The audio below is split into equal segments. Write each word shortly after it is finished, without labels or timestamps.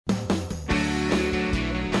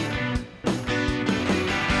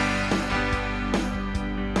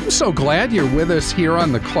I'm so glad you're with us here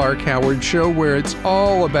on the Clark Howard Show, where it's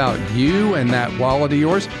all about you and that wallet of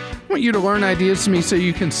yours. I want you to learn ideas from me so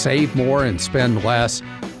you can save more and spend less,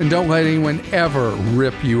 and don't let anyone ever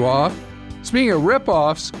rip you off. Speaking of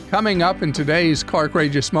rip-offs, coming up in today's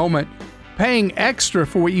Clarkrageous Moment, paying extra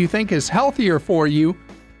for what you think is healthier for you,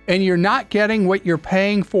 and you're not getting what you're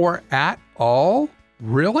paying for at all?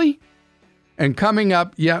 Really? And coming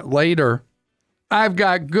up yet later, I've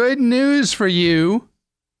got good news for you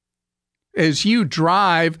as you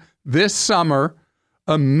drive this summer.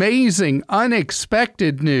 Amazing,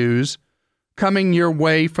 unexpected news coming your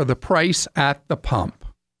way for the price at the pump.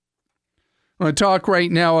 I'm going to talk right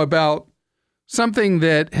now about something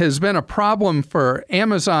that has been a problem for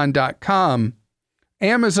Amazon.com.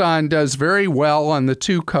 Amazon does very well on the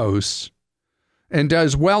two coasts and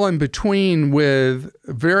does well in between with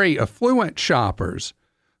very affluent shoppers,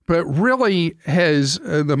 but really has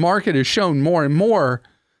the market has shown more and more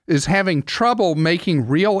is having trouble making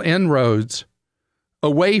real inroads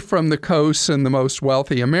away from the coasts and the most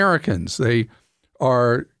wealthy Americans. They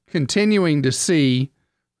are continuing to see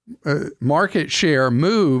market share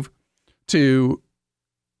move to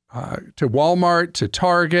Walmart, to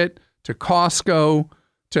Target, to Costco,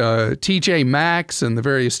 to TJ Maxx and the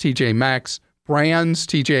various TJ Maxx brands,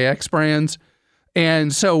 TJX brands.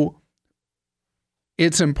 And so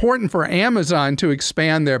it's important for Amazon to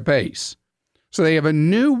expand their base. So they have a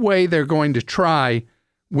new way they're going to try,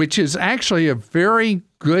 which is actually a very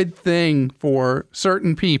good thing for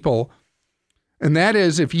certain people. And that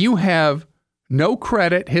is, if you have no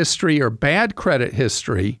credit history or bad credit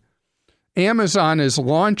history, Amazon is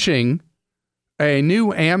launching a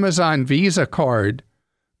new Amazon Visa card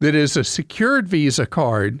that is a secured Visa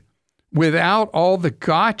card without all the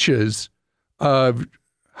gotchas of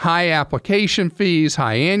high application fees,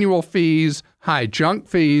 high annual fees, high junk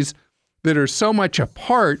fees that are so much a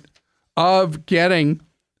part of getting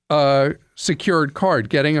a secured card,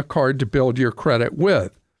 getting a card to build your credit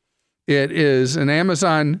with. It is an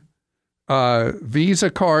Amazon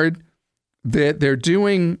Visa card that they're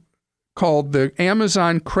doing called the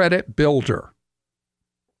Amazon Credit Builder.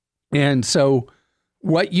 And so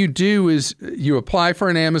what you do is you apply for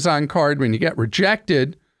an Amazon card. When you get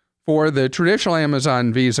rejected for the traditional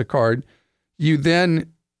Amazon Visa card, you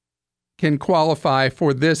then can qualify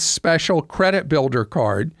for this special Credit Builder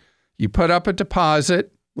card. You put up a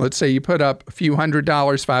deposit. Let's say you put up a few $100,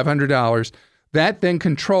 $500. That then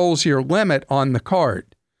controls your limit on the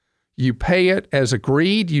card. You pay it as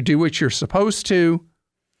agreed. You do what you're supposed to.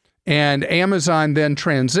 And Amazon then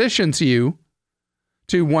transitions you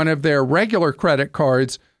to one of their regular credit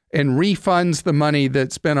cards and refunds the money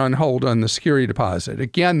that's been on hold on the security deposit.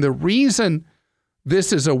 Again, the reason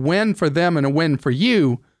this is a win for them and a win for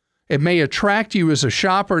you, it may attract you as a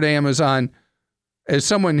shopper at Amazon as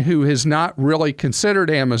someone who has not really considered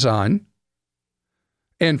Amazon.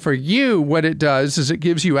 And for you, what it does is it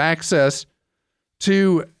gives you access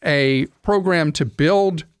to a program to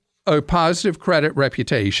build a positive credit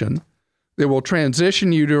reputation that will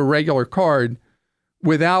transition you to a regular card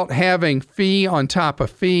without having fee on top of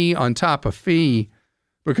fee on top of fee.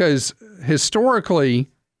 Because historically,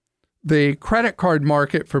 the credit card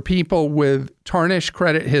market for people with tarnished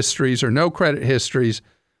credit histories or no credit histories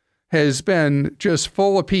has been just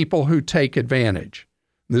full of people who take advantage.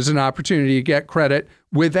 There's an opportunity to get credit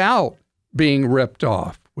without being ripped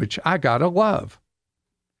off, which I gotta love.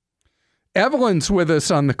 Evelyn's with us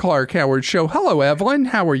on the Clark Howard Show. Hello, Evelyn.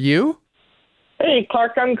 How are you? Hey,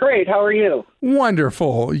 Clark, I'm great. How are you?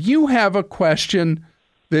 Wonderful. You have a question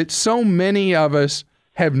that so many of us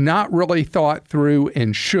have not really thought through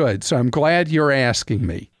and should, so I'm glad you're asking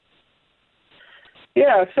me.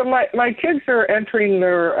 Yeah, so my kids are entering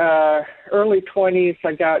their early 20s.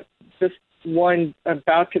 I got just one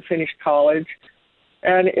about to finish college,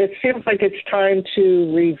 and it seems like it's time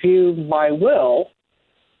to review my will.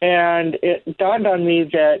 And it dawned on me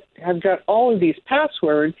that I've got all of these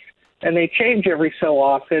passwords, and they change every so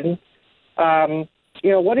often.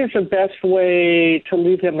 What is the best way to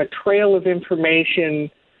leave them a trail of information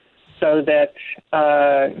so that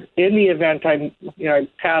in the event I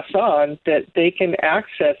pass on, that they can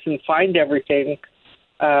access and find everything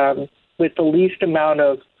with the least amount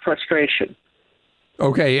of frustration?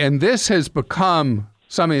 Okay, and this has become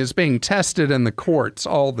something that's being tested in the courts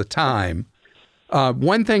all the time.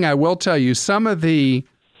 One thing I will tell you, some of the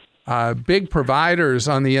big providers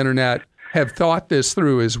on the internet have thought this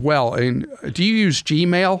through as well. And do you use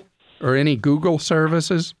Gmail or any Google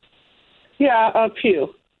services? Yeah, a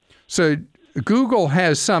few. So Google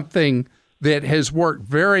has something that has worked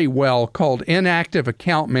very well called Inactive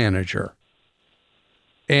Account Manager.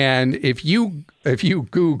 And if you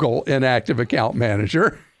Google inactive account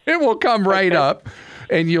manager, it will come right up,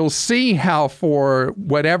 and you'll see how for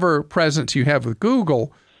whatever presence you have with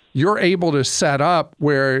Google, you're able to set up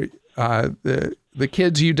where the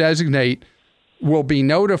kids you designate will be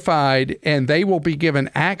notified, and they will be given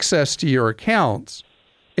access to your accounts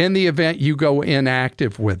in the event you go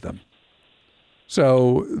inactive with them.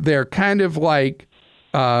 So they're kind of like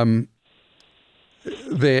the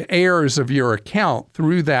heirs of your account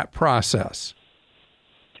through that process.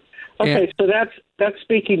 Okay, so that's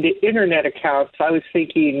speaking to internet accounts. I was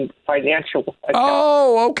thinking financial accounts.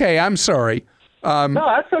 Oh, okay. I'm sorry. No,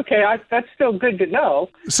 that's okay. That's still good to know.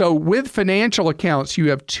 So with financial accounts, you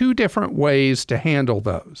have two different ways to handle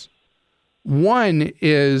those. One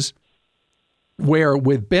is where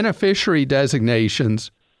with beneficiary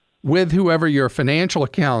designations, with whoever your financial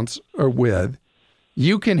accounts are with,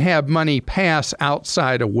 you can have money pass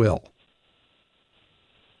outside a will.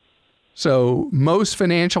 So most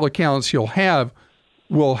financial accounts you'll have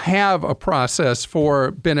will have a process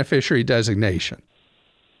for beneficiary designation.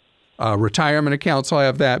 Retirement accounts will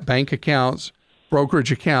have that. Bank accounts,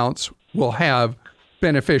 brokerage accounts will have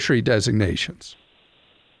beneficiary designations.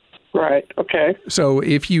 Right. Okay. So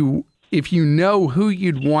if you know who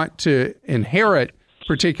you'd want to inherit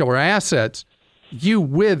particular assets, you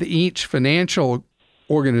with each financial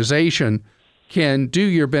organization can do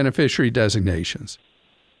your beneficiary designations.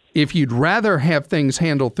 If you'd rather have things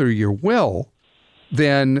handled through your will,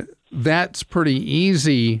 then that's pretty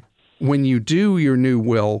easy. When you do your new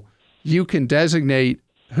will, you can designate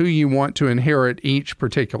who you want to inherit each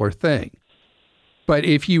particular thing. But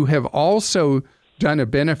if you have also done a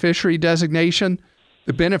beneficiary designation,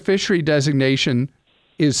 the beneficiary designation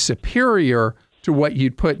is superior to what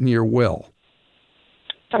you'd put in your will.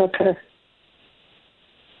 Okay.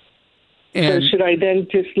 And so should I then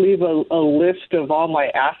just leave a list of all my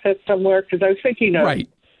assets somewhere? Because I was thinking of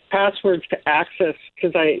passwords to access,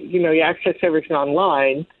 because you access everything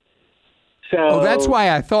online. So that's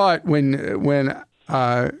why I thought when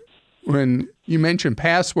you mentioned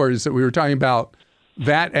passwords that we were talking about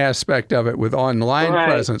that aspect of it with online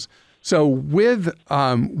presence. So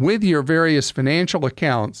with your various financial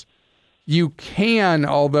accounts, you can,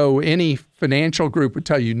 although any financial group would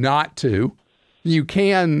tell you not to, you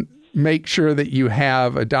can make sure that you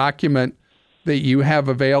have a document that you have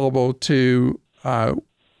available to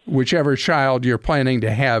whichever child you're planning to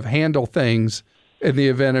have handle things in the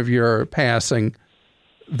event of your passing,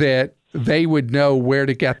 that they would know where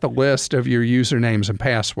to get the list of your usernames and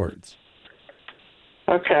passwords.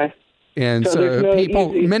 Okay. And so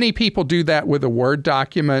many people do that with a Word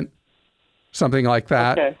document, something like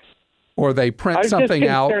that. Okay. Or they print something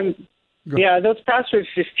out. Yeah, those passwords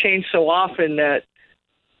just change so often that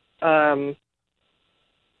I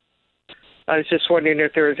was just wondering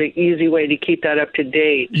if there was an easy way to keep that up to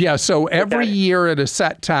date. Yeah, so every year at a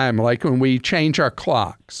set time, like when we change our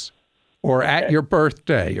clocks or at your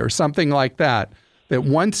birthday or something like that, that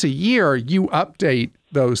once a year you update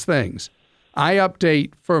those things. I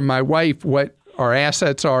update for my wife what our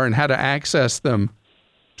assets are and how to access them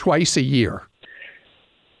twice a year.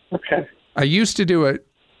 Okay. I used to do it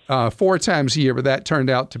 4 times a year, but that turned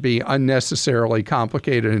out to be unnecessarily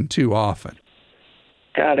complicated and too often.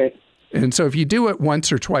 Got it. And so if you do it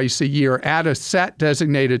once or twice a year at a set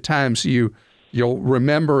designated time so you'll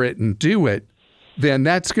remember it and do it, then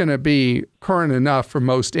that's going to be current enough for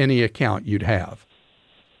most any account you'd have.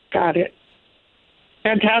 Got it.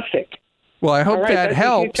 Fantastic. Well, I hope that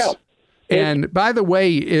helps. And by the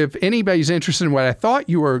way, if anybody's interested in what I thought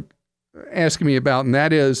you were asking me about, and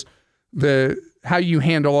that is how you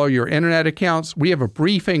handle all your internet accounts, we have a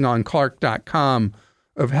briefing on Clark.com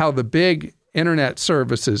of how the big internet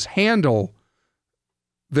services handle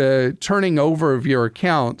the turning over of your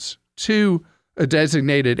accounts to a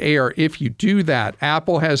designated heir. If you do that,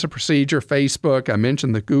 Apple has a procedure, Facebook, I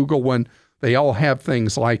mentioned the Google one, they all have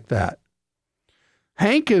things like that.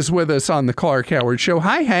 Hank is with us on the Clark Howard Show.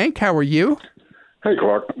 Hi, Hank. How are you? Hey,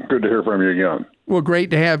 Clark. Good to hear from you again. Well, great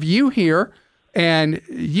to have you here. And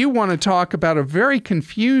you want to talk about a very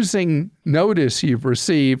confusing notice you've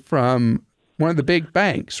received from one of the big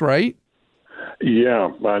banks, right? Yeah,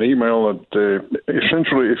 an email that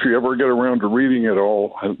essentially, if you ever get around to reading it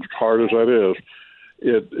all, as hard as that is,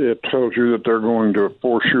 it tells you that they're going to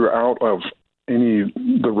force you out of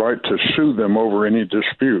the right to sue them over any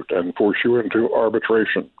dispute and force you into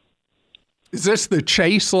arbitration. Is this the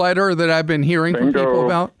Chase letter that I've been hearing from people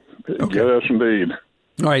about? Okay. Yes, indeed.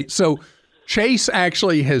 All right. So Chase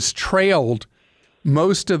actually has trailed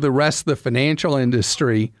most of the rest of the financial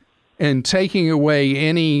industry in taking away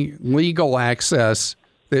any legal access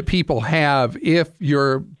that people have if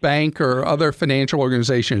your bank or other financial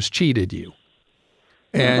organization has cheated you.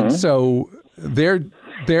 And so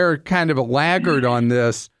they're kind of a laggard on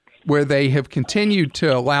this, where they have continued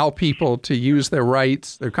to allow people to use their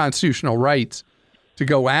rights, their constitutional rights, to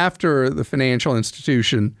go after the financial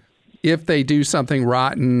institution if they do something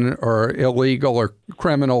rotten or illegal or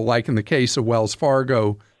criminal, like in the case of Wells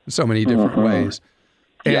Fargo, in so many different ways.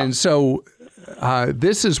 And so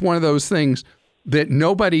this is one of those things that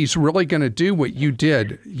nobody's really going to do what you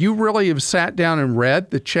did. You really have sat down and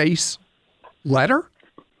read the Chase letter?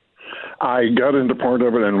 I got into part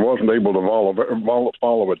of it and wasn't able to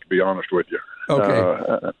follow it, to be honest with you.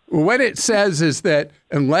 Okay. What it says is that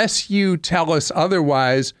unless you tell us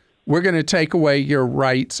otherwise, we're going to take away your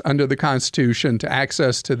rights under the Constitution to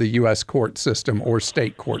access to the U.S. court system or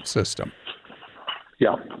state court system.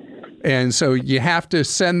 Yeah. And so you have to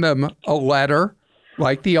send them a letter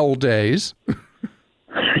like the old days,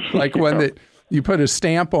 like one that you put a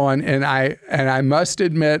stamp on. And I must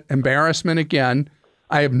admit, embarrassment again,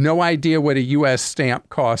 I have no idea what a U.S. stamp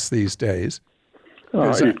costs these days.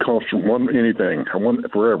 It costs one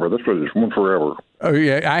forever. That's what it is, one forever. Oh,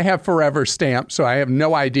 yeah. I have forever stamps, so I have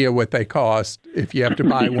no idea what they cost if you have to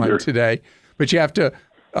buy one today. But you have to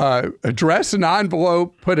address an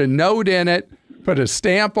envelope, put a note in it, put a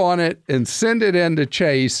stamp on it, and send it in to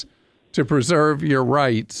Chase to preserve your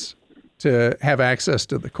rights to have access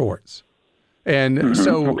to the courts. And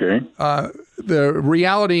the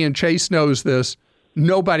reality, and Chase knows this,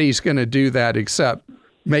 nobody's going to do that except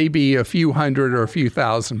maybe a few hundred or a few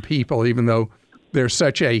thousand people, even though they're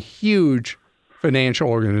such a huge financial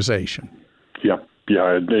organization. Yeah,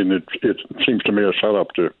 and it seems to me a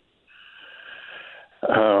setup to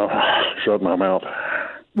shut my mouth.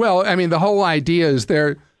 Well, I mean, the whole idea is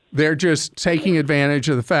they're just taking advantage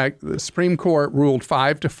of the fact that the Supreme Court ruled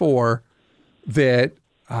 5-4 that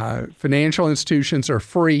financial institutions are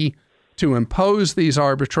free to impose these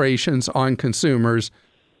arbitrations on consumers.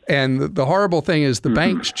 And the horrible thing is the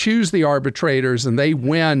banks choose the arbitrators and they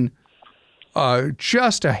win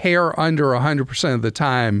just a hair under 100% of the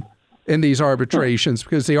time in these arbitrations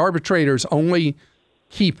because the arbitrators only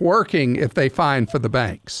keep working if they fine for the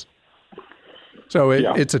banks. So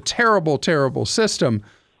it's a terrible, terrible system.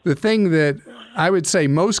 The thing that I would say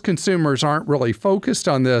most consumers aren't really focused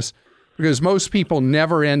on this because most people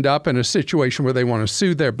never end up in a situation where they want to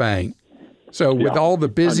sue their bank. So with all the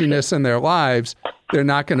busyness in their lives, they're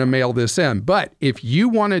not going to mail this in. But if you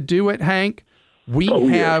want to do it, Hank, we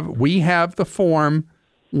have the form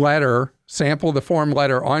letter, sample the form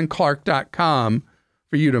letter on Clark.com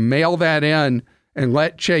for you to mail that in and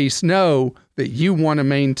let Chase know that you want to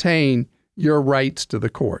maintain your rights to the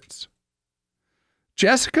courts.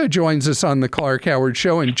 Jessica joins us on the Clark Howard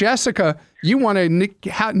Show. And Jessica, you want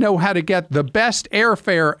to know how to get the best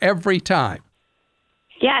airfare every time.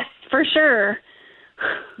 Yes, for sure.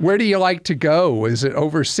 Where do you like to go? Is it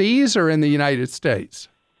overseas or in the United States?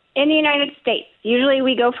 In the United States. Usually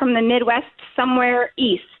we go from the Midwest somewhere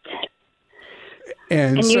east.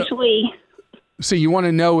 And so, usually... So you want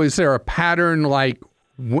to know, is there a pattern like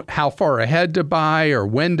how far ahead to buy or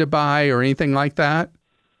when to buy or anything like that?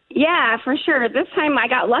 Yeah, for sure. This time I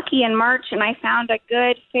got lucky in March and I found a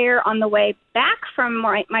good fare on the way back from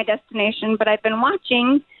my destination, but I've been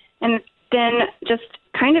watching and it's been just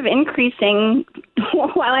kind of increasing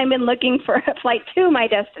while I've been looking for a flight to my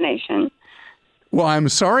destination. Well, I'm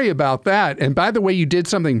sorry about that. And by the way, you did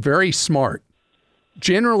something very smart.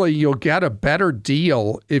 Generally, you'll get a better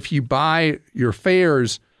deal if you buy your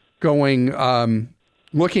fares going,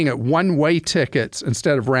 looking at one-way tickets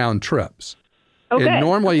instead of round trips. Okay. And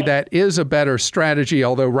normally that is a better strategy,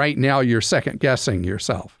 although right now you're second-guessing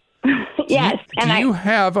yourself. Yes. Do you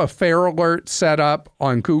have a fare alert set up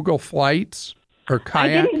on Google Flights or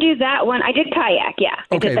Kayak? I didn't do that one. I did Kayak, yeah.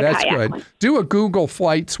 Okay, that's good. One. Do a Google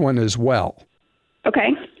Flights one as well. Okay.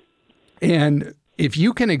 And if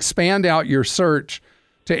you can expand out your search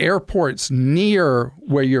to airports near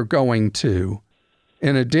where you're going to,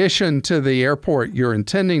 in addition to the airport you're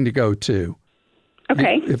intending to go to,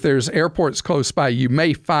 okay. If there's airports close by, you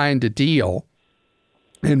may find a deal.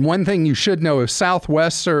 And one thing you should know, if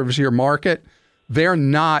Southwest serves your market, they're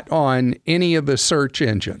not on any of the search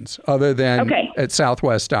engines other than at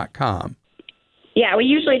southwest.com. Yeah, we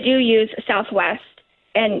usually do use Southwest,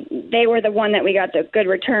 and they were the one that we got the good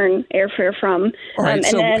return airfare from. All right,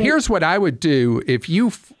 so here's what I would do. If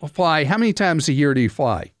you fly, how many times a year do you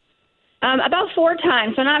fly? About 4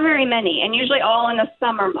 times, so not very many, and usually all in the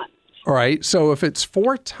summer months. All right, so if it's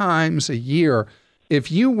 4 times a year,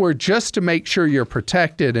 if you were just to make sure you're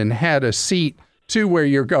protected and had a seat to where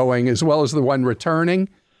you're going as well as the one returning,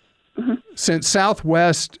 Since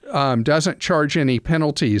Southwest doesn't charge any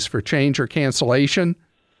penalties for change or cancellation,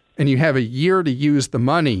 and you have a year to use the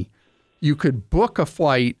money, you could book a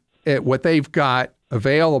flight at what they've got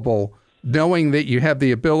available, knowing that you have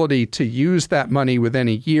the ability to use that money within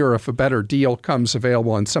a year if a better deal comes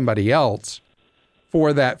available on somebody else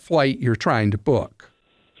for that flight you're trying to book.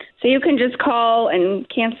 So you can just call and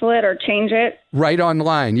cancel it or change it? Right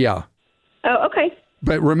online, yeah. Oh, okay.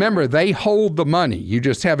 But remember, they hold the money. You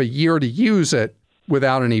just have a year to use it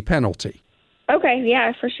without any penalty. Okay,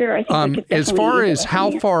 yeah, for sure. I think we could as far definitely as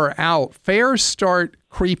how far out, fares start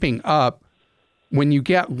creeping up when you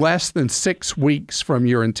get less than 6 weeks from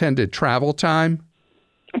your intended travel time.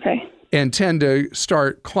 Okay. And tend to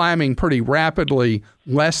start climbing pretty rapidly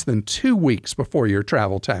less than 2 weeks before your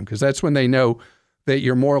travel time, because that's when they know that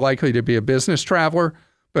you're more likely to be a business traveler.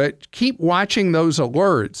 But keep watching those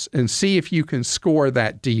alerts and see if you can score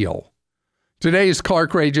that deal. Today's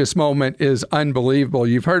Clarkrageous moment is unbelievable.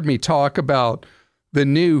 You've heard me talk about the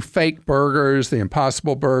new fake burgers, the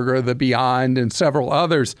Impossible Burger, the Beyond, and several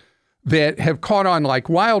others that have caught on like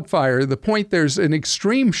wildfire. The point, there's an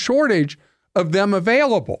extreme shortage of them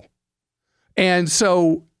available. And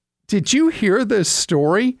so, did you hear this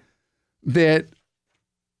story that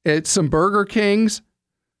at some Burger Kings,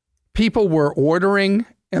 people were ordering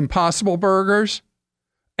Impossible Burgers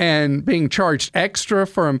and being charged extra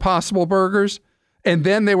for Impossible Burgers, and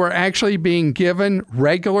then they were actually being given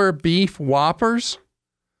regular beef Whoppers?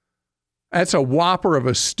 That's a Whopper of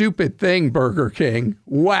a stupid thing, Burger King.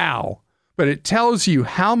 Wow. But it tells you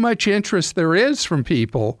how much interest there is from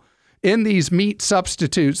people in these meat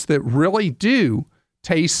substitutes that really do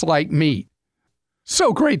taste like meat.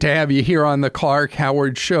 So great to have you here on the Clark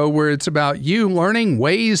Howard Show, where it's about you learning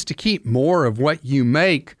ways to keep more of what you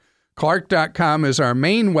make. Clark.com is our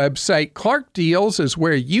main website. Clark Deals is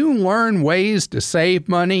where you learn ways to save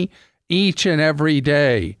money each and every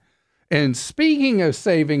day. And speaking of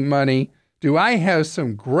saving money, do I have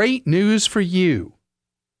some great news for you?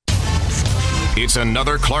 It's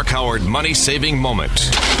another Clark Howard money-saving moment.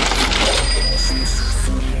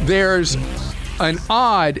 There's an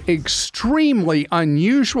odd, extremely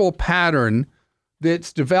unusual pattern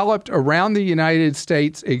that's developed around the United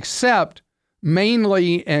States, except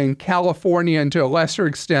mainly in California and to a lesser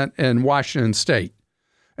extent in Washington State.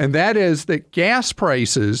 And that is that gas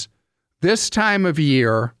prices this time of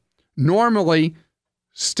year normally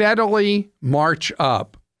steadily march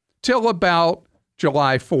up till about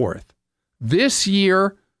July 4th. This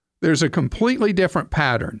year, there's a completely different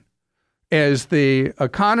pattern. As the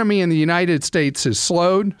economy in the United States has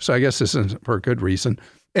slowed, so I guess this isn't for a good reason,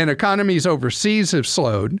 and economies overseas have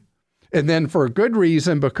slowed, and then for a good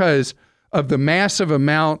reason because of the massive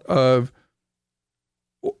amount of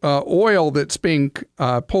oil that's being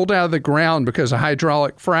pulled out of the ground because of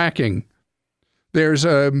hydraulic fracking, there's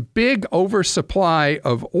a big oversupply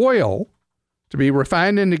of oil to be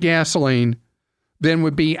refined into gasoline than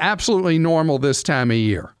would be absolutely normal this time of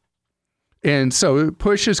year. And so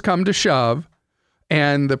push has come to shove,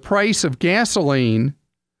 and the price of gasoline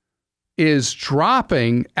is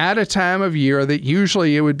dropping at a time of year that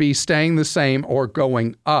usually it would be staying the same or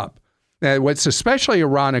going up. Now, what's especially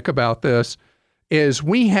ironic about this is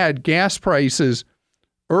we had gas prices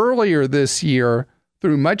earlier this year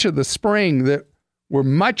through much of the spring that were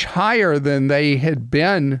much higher than they had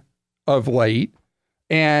been of late,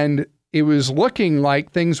 and it was looking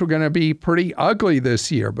like things were going to be pretty ugly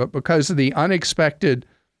this year. But because of the unexpected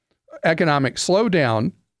economic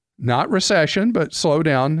slowdown, not recession, but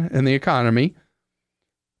slowdown in the economy,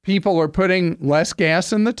 people are putting less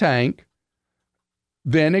gas in the tank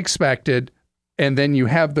than expected. And then you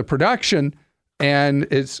have the production, and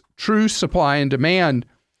it's true supply and demand.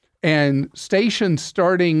 And stations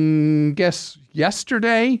starting,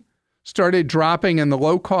 yesterday, started dropping in the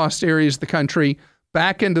low-cost areas of the country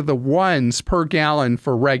back into the ones per gallon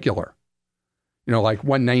for regular, like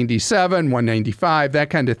 197, 195, that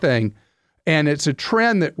kind of thing. And it's a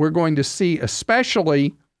trend that we're going to see,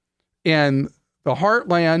 especially in the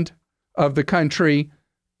heartland of the country,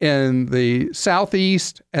 in the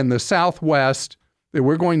southeast and the southwest, that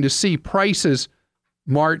we're going to see prices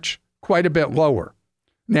march quite a bit lower.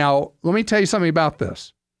 Now, let me tell you something about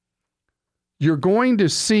this. You're going to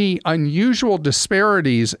see unusual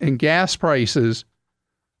disparities in gas prices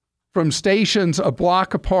from stations a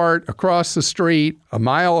block apart, across the street, a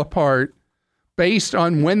mile apart, based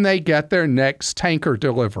on when they get their next tanker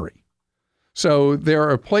delivery. So there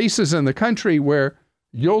are places in the country where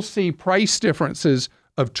you'll see price differences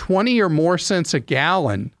of 20 or more cents a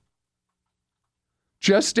gallon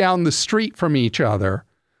just down the street from each other,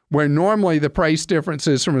 where normally the price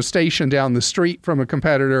differences from a station down the street from a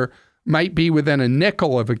competitor might be within a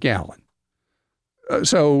nickel of a gallon.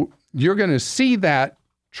 So you're going to see that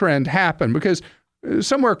trend happen because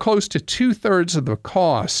somewhere close to 2/3 of the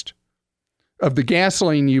cost of the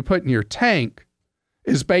gasoline you put in your tank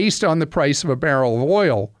is based on the price of a barrel of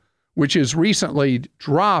oil, which has recently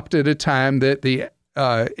dropped at a time that the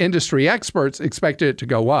industry experts expected it to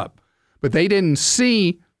go up. But they didn't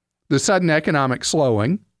see the sudden economic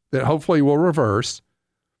slowing that hopefully will reverse,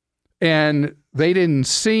 and they didn't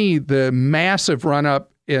see the massive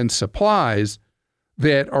run-up in supplies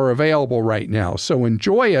that are available right now. So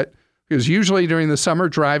enjoy it, because usually during the summer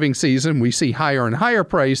driving season, we see higher and higher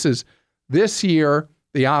prices. This year,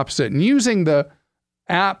 the opposite. And using the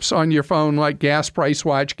apps on your phone like Gas Price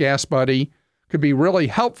Watch, Gas Buddy, could be really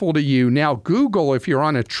helpful to you. Now, Google, if you're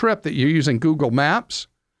on a trip that you're using Google Maps,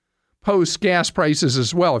 posts gas prices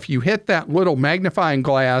as well. If you hit that little magnifying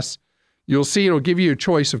glass, you'll see it'll give you a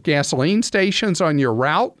choice of gasoline stations on your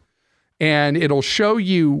route, and it'll show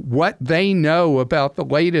you what they know about the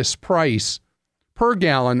latest price per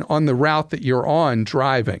gallon on the route that you're on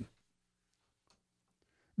driving.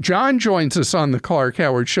 John joins us on the Clark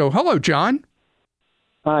Howard Show. Hello, John.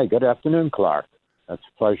 Hi, good afternoon, Clark. It's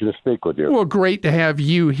a pleasure to speak with you. Well, great to have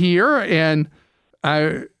you here, and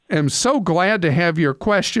I am so glad to have your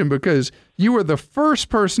question because you were the first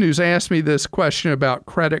person who's asked me this question about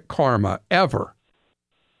Credit Karma ever.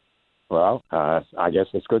 Well, I guess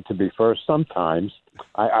it's good to be first sometimes.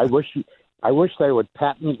 I wish they would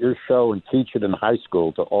patent your show and teach it in high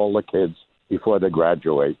school to all the kids before they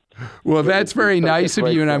graduate. Well, that's very nice of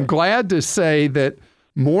you, and I'm glad to say that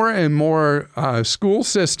more and more school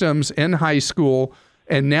systems in high school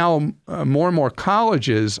and now more and more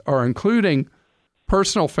colleges are including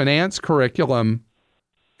personal finance curriculum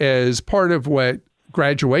as part of what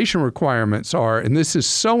graduation requirements are. And this is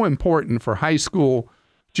so important for high school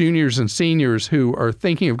juniors and seniors who are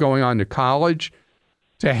thinking of going on to college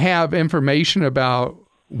to have information about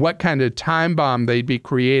what kind of time bomb they'd be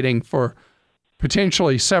creating for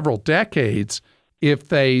potentially several decades if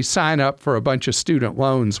they sign up for a bunch of student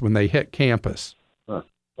loans when they hit campus.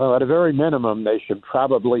 Well, at a very minimum, they should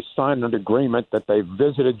probably sign an agreement that they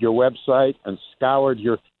visited your website and scoured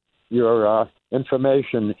your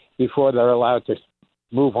information before they're allowed to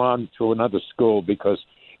move on to another school, because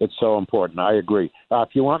it's so important. I agree. If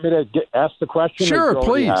you want me to ask the question, sure,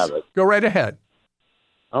 please go right ahead.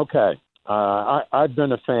 Okay, I've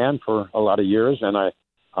been a fan for a lot of years, and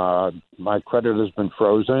my credit has been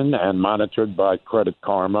frozen and monitored by Credit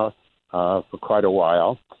Karma for quite a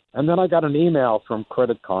while. And then I got an email from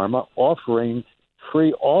Credit Karma offering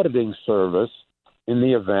free auditing service in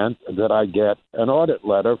the event that I get an audit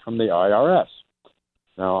letter from the IRS.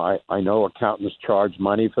 Now, I know accountants charge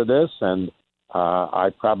money for this, and I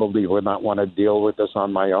probably would not want to deal with this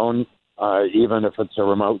on my own, even if it's a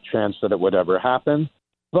remote chance that it would ever happen.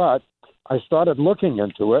 But I started looking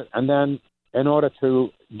into it, and then in order to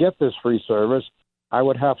get this free service, I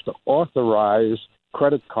would have to authorize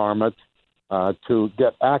Credit Karma to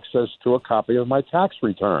get access to a copy of my tax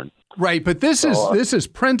return. Right, but this is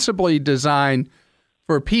principally designed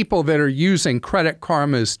for people that are using Credit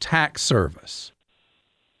Karma's tax service.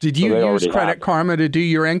 Did you use Credit Karma to do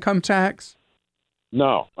your income tax?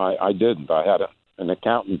 No, I didn't. I had an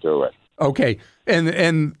accountant do it. Okay,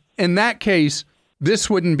 and in that case, this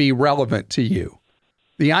wouldn't be relevant to you.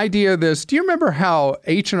 The idea of this, do you remember how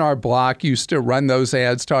H&R Block used to run those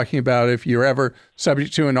ads talking about if you're ever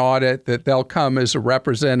subject to an audit, that they'll come as a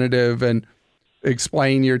representative and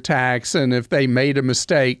explain your tax, and if they made a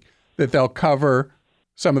mistake, that they'll cover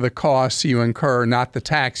some of the costs you incur, not the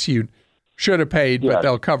tax you should have paid, but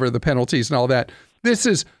they'll cover the penalties and all that. This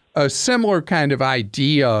is a similar kind of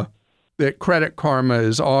idea that Credit Karma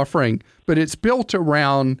is offering, but it's built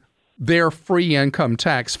around their free income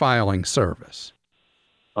tax filing service.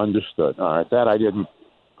 Understood. All right. That I didn't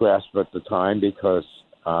grasp at the time because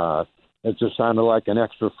it just sounded like an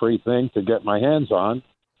extra free thing to get my hands on.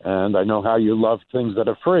 And I know how you love things that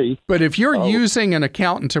are free. But if you're using an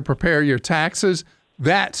accountant to prepare your taxes,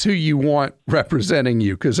 that's who you want representing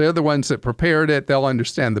you, because they're the ones that prepared it. They'll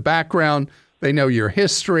understand the background. They know your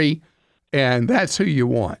history, and that's who you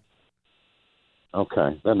want.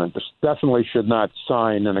 Okay. Then I definitely should not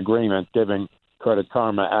sign an agreement giving Credit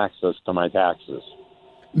Karma access to my taxes.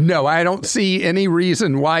 No, I don't see any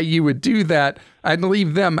reason why you would do that. I'd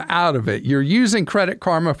leave them out of it. You're using Credit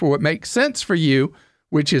Karma for what makes sense for you,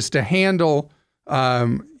 which is to handle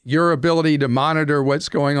your ability to monitor what's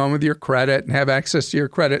going on with your credit and have access to your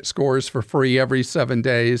credit scores for free every 7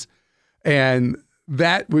 days. And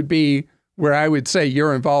that would be where I would say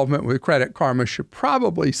your involvement with Credit Karma should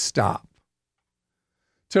probably stop.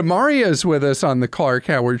 Tamaria's with us on the Clark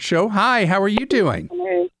Howard Show. Hi, how are you doing?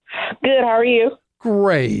 Good, how are you?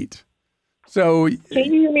 Great. So, can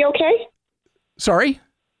you hear me okay? Sorry?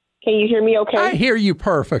 Can you hear me okay? I hear you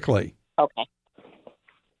perfectly. Okay.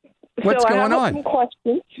 What's going on? I have some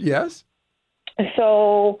questions. Yes?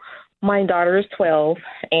 So my daughter is 12,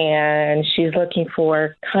 and she's looking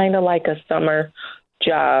for kind of like a summer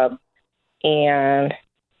job. And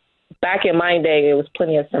back in my day, there was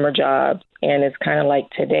plenty of summer jobs, and it's kind of like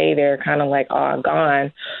today they're kind of like all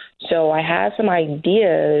gone. So I had some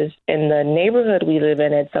ideas. In the neighborhood we live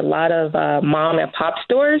in, it's a lot of mom and pop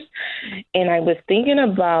stores, and I was thinking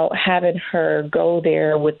about having her go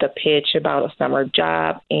there with the pitch about a summer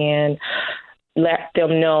job and let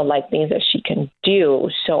them know like things that she can do.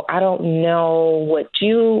 So I don't know what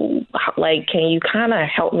you like. Can you kind of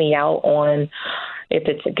help me out on if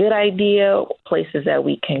it's a good idea, places that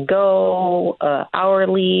we can go,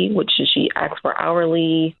 hourly, which she asked for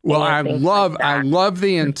hourly? Well, I love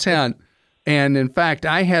the intent. And in fact,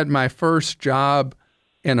 I had my first job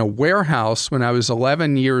in a warehouse when I was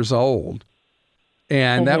 11 years old.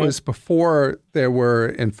 And that was before there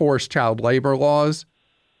were enforced child labor laws.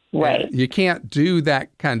 Right. You can't do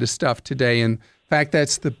that kind of stuff today. In fact,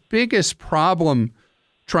 that's the biggest problem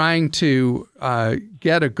trying to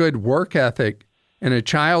get a good work ethic in a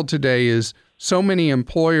child today is so many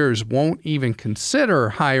employers won't even consider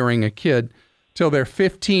hiring a kid till they're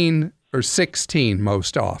 15 or 16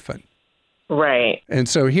 most often. Right. And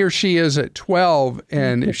so here she is at 12,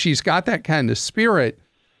 and if she's got that kind of spirit,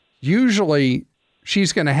 usually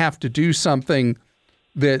she's going to have to do something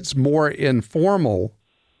that's more informal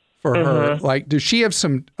for her. Like, does she have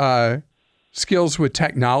some skills with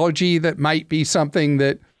technology that might be something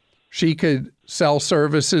that she could sell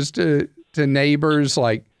services to neighbors,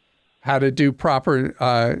 like how to do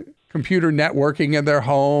proper computer networking in their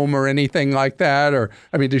home or anything like that? Or,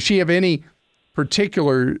 I mean, does she have any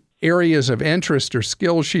particular areas of interest or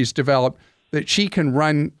skills she's developed that she can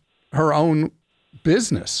run her own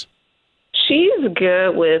business? She's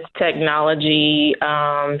good with technology.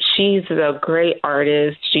 She's a great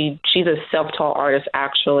artist. She's a self-taught artist,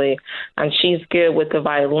 actually, and she's good with the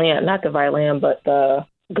violin, not the violin, but the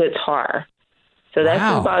guitar. So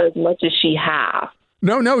that's about as much as she has.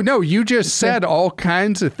 No. You just said all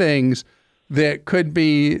kinds of things that could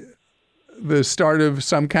be the start of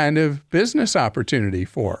some kind of business opportunity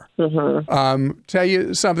for her. Tell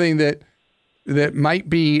you something that might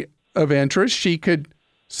be of interest. She could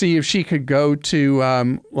see if she could go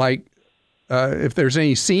to if there's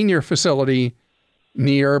any senior facility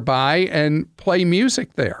nearby and play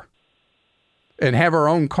music there and have her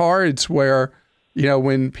own cards where, you know,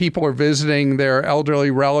 when people are visiting their elderly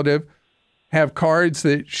relative, have cards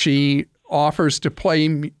that she offers to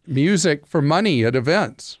play music for money at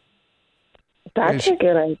events. That's a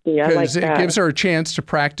good idea. I like that. It gives her a chance to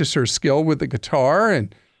practice her skill with the guitar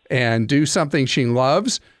and do something she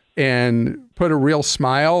loves and put a real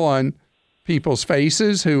smile on people's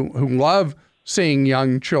faces who love seeing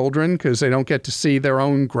young children because they don't get to see their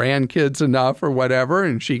own grandkids enough or whatever,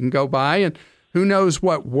 and she can go by, and who knows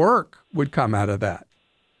what work would come out of that.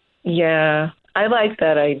 Yeah, I like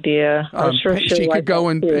that idea. I'm sure she could go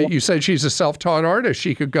and you said she's a self-taught artist.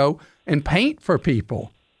 She could go and paint for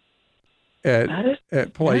people at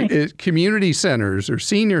community centers or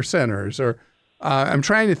senior centers, or I'm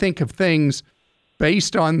trying to think of things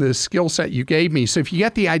based on the skill set you gave me. So if you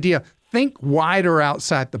get the idea, think wider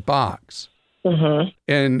outside the box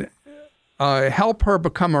and help her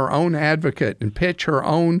become her own advocate and pitch her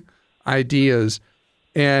own ideas.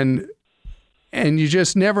 And you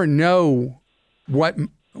just never know what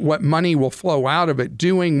money will flow out of it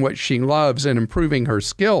doing what she loves and improving her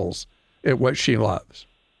skills at what she loves.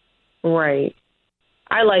 Right.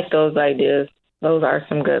 I like those ideas. Those are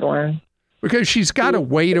some good ones. Because she's got to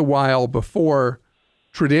wait a while before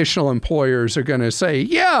traditional employers are going to say,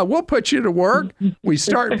 yeah, we'll put you to work. We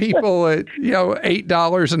start people at,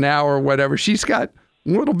 $8 an hour or whatever. She's got a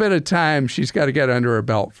little bit of time she's got to get under her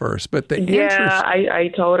belt first. But the interest...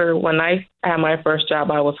 I told her when I had my first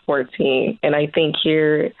job, I was 14. And I think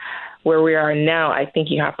here where we are now, I think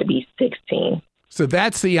you have to be 16. So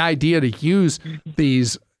that's the idea, to use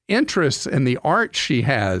these interests in the art she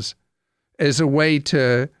has as a way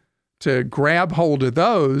to grab hold of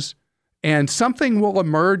those, and something will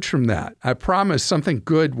emerge from that. I promise something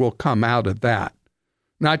good will come out of that.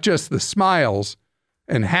 Not just the smiles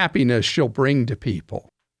and happiness she'll bring to people.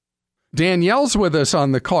 Danielle's with us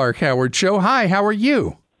on the Clark Howard Show. Hi, how are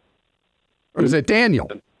you? Or is it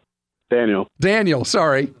Daniel? Daniel,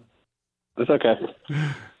 sorry. That's okay.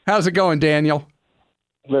 How's it going, Daniel?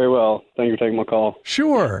 Very well. Thank you for taking my call.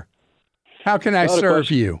 Sure. How can I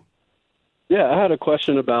serve you? Yeah, I had a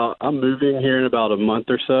question about, I'm moving here in about a month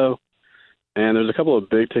or so, and there's a couple of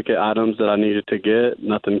big ticket items that I needed to get.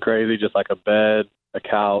 Nothing crazy, just like a bed, a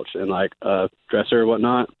couch, and like a dresser or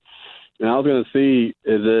whatnot. And I was going to see,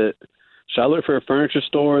 should I look for a furniture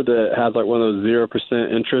store that has like one of those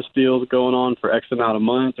 0% interest deals going on for X amount of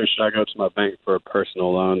months, or should I go to my bank for a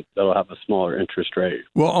personal loan that'll have a smaller interest rate?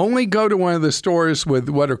 Well, only go to one of the stores with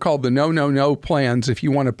what are called the no plans if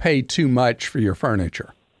you want to pay too much for your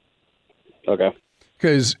furniture. Okay.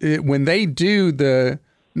 Because when they do the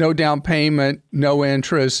no down payment, no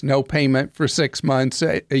interest, no payment for 6 months,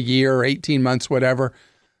 a year, 18 months, whatever,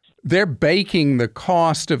 they're baking the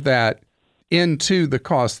cost of that into the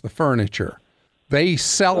cost of the furniture. They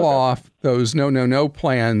sell off those no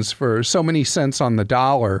plans for so many cents on the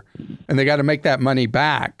dollar, and they got to make that money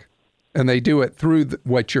back, and they do it through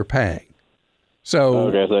what you're paying. So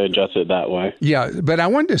they adjust it that way. Yeah, but I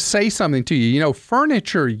wanted to say something to you. You know,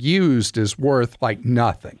 furniture used is worth like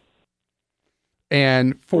nothing.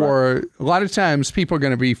 And for a lot of times, people are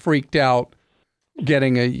going to be freaked out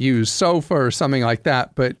getting a used sofa or something like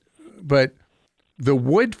that, but the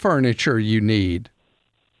wood furniture you need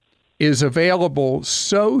is available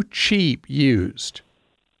so cheap used.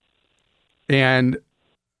 And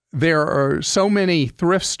there are so many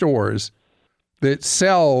thrift stores that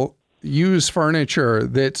sell used furniture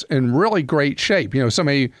that's in really great shape. You know,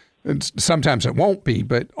 sometimes it won't be,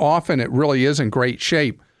 but often it really is in great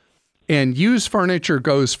shape. And used furniture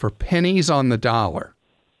goes for pennies on the dollar.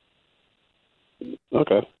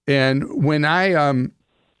 Okay. And when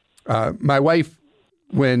my wife,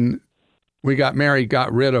 when we got married,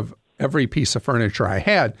 got rid of every piece of furniture I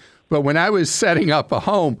had. But when I was setting up a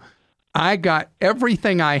home, I got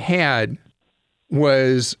everything I had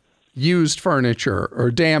was used furniture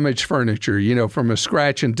or damaged furniture, you know, from a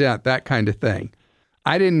scratch and dent, that kind of thing.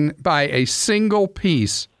 I didn't buy a single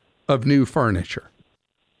piece of new furniture.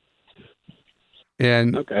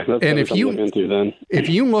 And if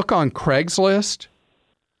you look on Craigslist,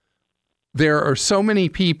 there are so many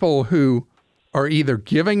people who are either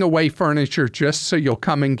giving away furniture just so you'll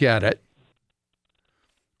come and get it,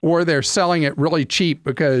 or they're selling it really cheap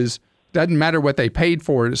because it doesn't matter what they paid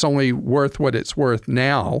for it. It's only worth what it's worth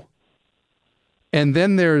now. And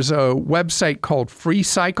then there's a website called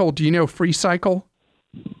FreeCycle. Do you know FreeCycle?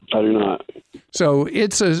 I do not. So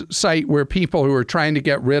it's a site where people who are trying to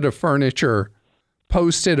get rid of furniture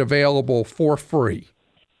post it available for free.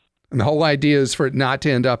 And the whole idea is for it not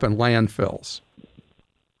to end up in landfills.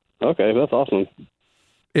 Okay, that's awesome.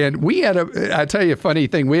 And we had I'll tell you a funny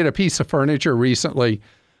thing. We had a piece of furniture recently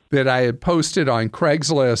that I had posted on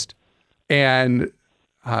Craigslist, and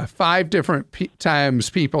 5 different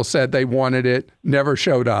times people said they wanted it, never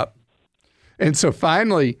showed up. And so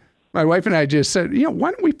finally, my wife and I just said, you know,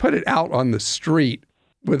 why don't we put it out on the street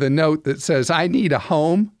with a note that says, I need a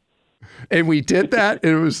home? And we did that,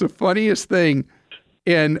 and it was the funniest thing.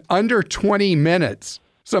 In under 20 minutes,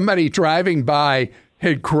 somebody driving by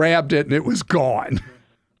had grabbed it and it was gone.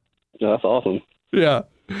 Yeah, that's awesome. Yeah.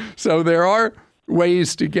 So there are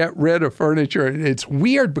ways to get rid of furniture. And it's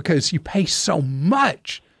weird because you pay so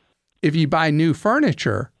much if you buy new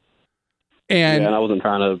furniture. And And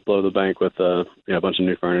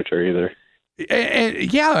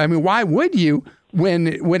yeah, I mean, why would you when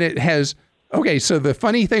it has... Okay, so the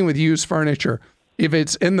funny thing with used furniture, if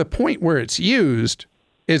it's in the point where it's used,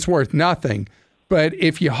 it's worth nothing. But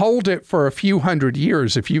if you hold it for a few hundred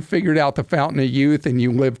years, if you figured out the fountain of youth and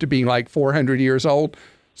you live to be like 400 years old,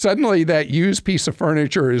 suddenly that used piece of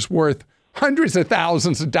furniture is worth hundreds of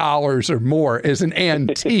thousands of dollars or more as an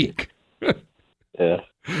antique. Yeah.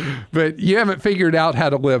 But you haven't figured out how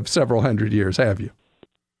to live several hundred years, have you?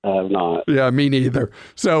 I have not. Yeah, me neither.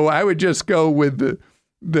 So I would just go with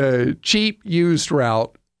the cheap used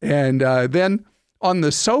route. And then on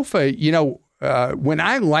the sofa, you know, when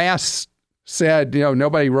I last said, you know,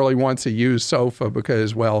 nobody really wants a used sofa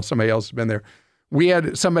because, well, somebody else has been there. We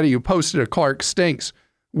had somebody who posted a Clark Stinks.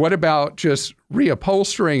 What about just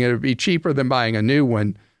reupholstering it? It would be cheaper than buying a new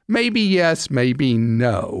one. Maybe yes, maybe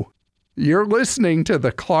no. You're listening to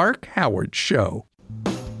The Clark Howard Show.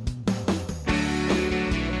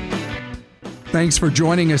 Thanks for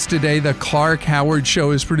joining us today. The Clark Howard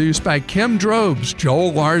Show is produced by Kim Drobes,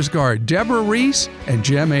 Joel Larsgaard, Deborah Reese, and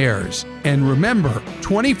Jim Ayers. And remember,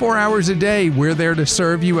 24 hours a day, we're there to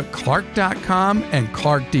serve you at Clark.com and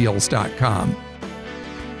ClarkDeals.com.